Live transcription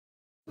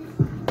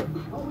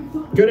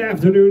Good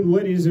afternoon,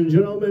 ladies and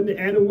gentlemen,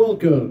 and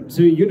welcome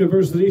to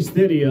University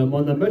Stadium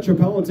on the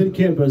metropolitan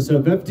campus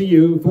of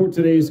FDU for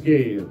today's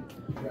game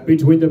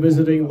between the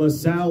visiting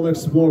LaSalle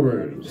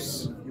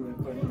Explorers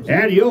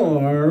and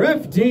your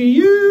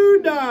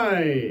FDU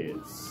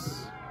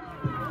Knights.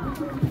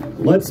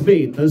 Let's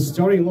meet the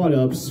starting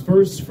lineups.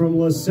 First from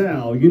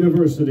LaSalle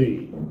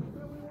University.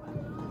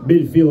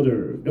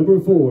 Midfielder, number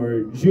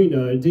 4,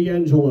 Gina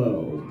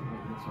D'Angelo.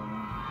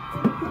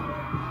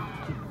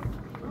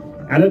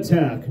 At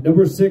attack,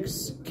 number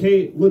 6,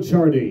 Kate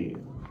Lichardi.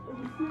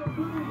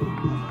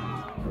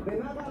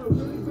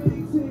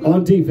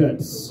 On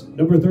defense,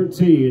 number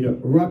 13,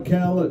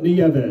 Raquel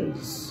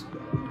Nieves.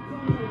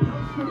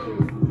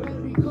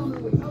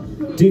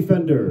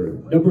 Defender,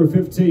 number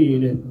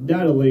 15,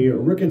 Natalie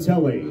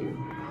Riccatelli.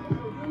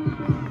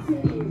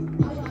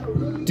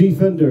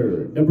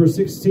 Defender, number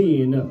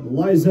 16,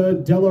 Liza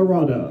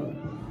Delarada.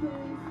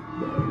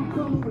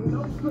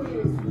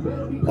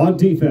 On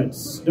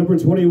defense, number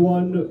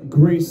 21,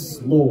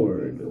 Grace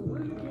Lord.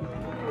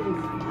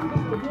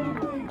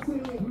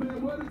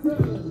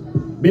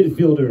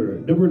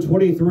 Midfielder, number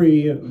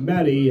 23,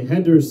 Maddie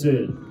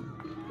Henderson.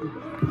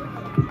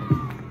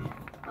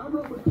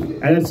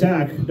 At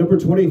attack, number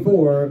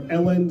 24,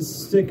 Ellen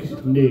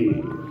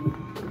Stickney.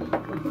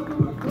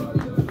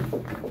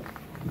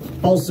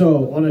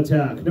 Also on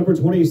attack, number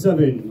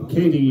 27,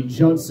 Katie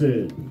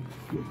Johnson.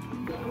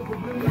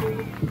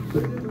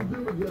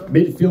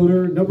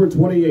 Midfielder, number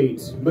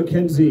 28,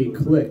 Mackenzie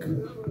Click.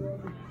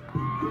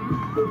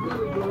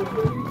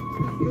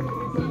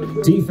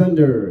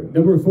 Defender,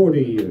 number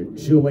 40,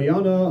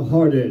 Juliana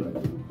Harden.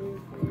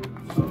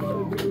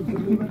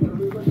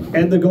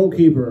 And the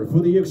goalkeeper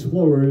for the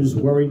Explorers,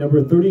 wearing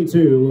number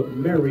 32,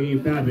 Mary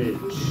Babbage.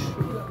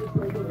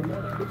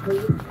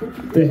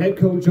 The head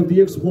coach of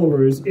the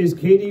Explorers is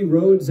Katie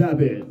Rhodes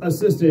Abbott,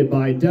 assisted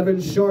by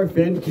Devin Sharf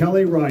and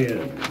Kelly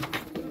Ryan.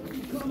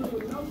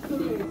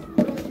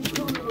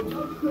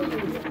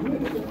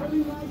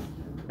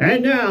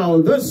 And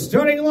now, the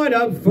starting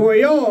lineup for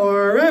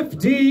your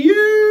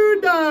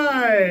FDU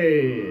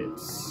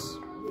Knights.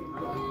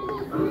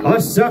 A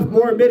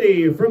sophomore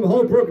midi from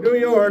Holbrook, New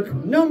York,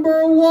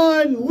 number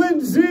 1,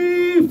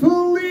 Lindsay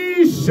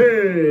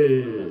Felician.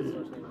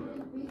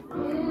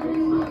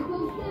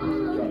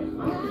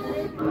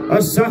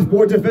 A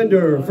sophomore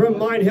defender from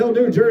Mine Hill,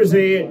 New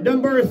Jersey,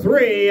 number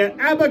 3,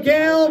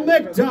 Abigail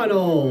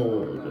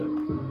McDonald.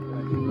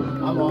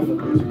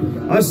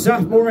 A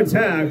sophomore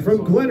attack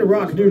from Glen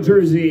Rock, New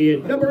Jersey,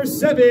 number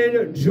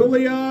 7,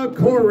 Julia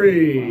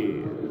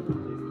Corey.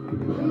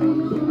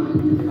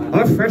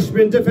 A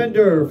freshman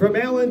defender from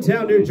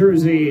Allentown, New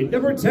Jersey,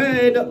 number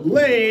 10,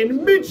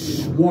 Lane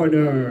Mitch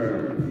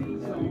Warner.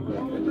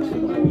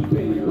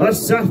 A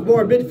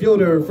sophomore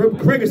midfielder from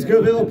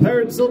Craigsville,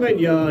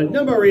 Pennsylvania,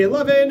 number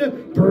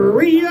 11,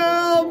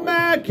 Bria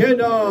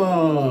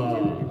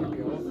McKenna.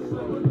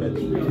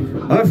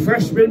 A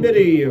freshman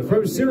midi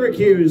from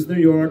Syracuse, New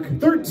York,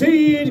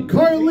 13,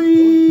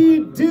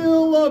 Carly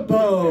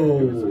Dillabo.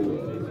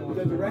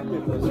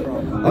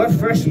 A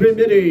freshman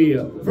midi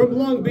from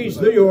Long Beach,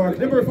 New York,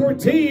 number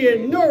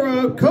 14,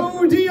 Nora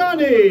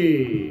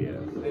Codiani.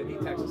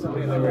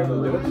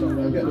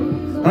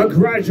 A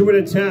graduate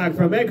attack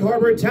from Egg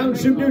Harbor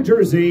Township, New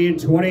Jersey,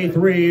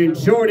 23,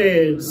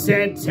 Jordan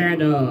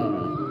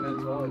Santana.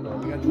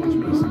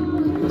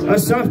 A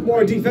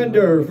sophomore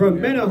defender from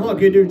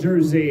Manahawkin, New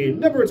Jersey,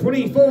 number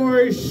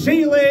 24,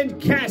 Shaylin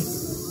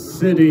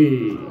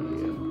Cassidy.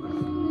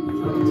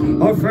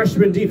 A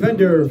freshman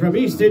defender from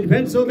Easton,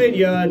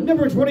 Pennsylvania,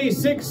 number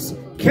 26,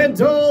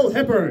 Kendall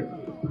Hibbert.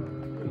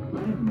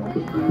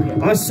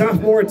 A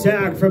sophomore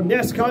attack from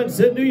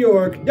Nesconset, New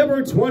York,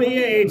 number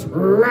 28,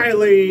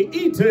 Riley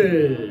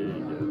Eaton.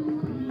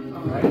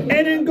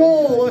 And in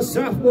goal, a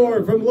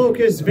sophomore from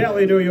Locust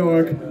Valley, New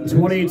York,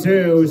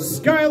 22,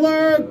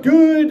 Skylar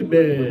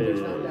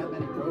Goodman.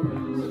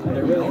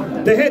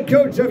 The head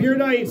coach of your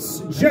Knights,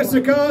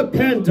 Jessica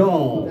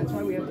Pendall.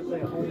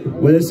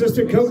 With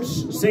assistant coach,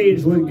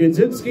 Sage Lynn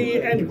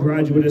Gudzinski, and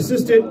graduate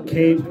assistant,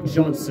 Kate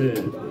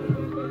Johnson.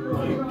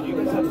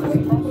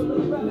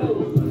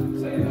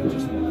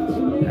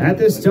 At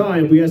this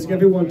time, we ask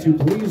everyone to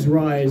please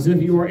rise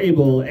if you are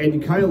able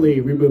and kindly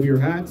remove your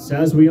hats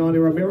as we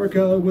honor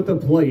America with the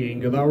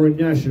playing of our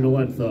national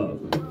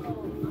anthem.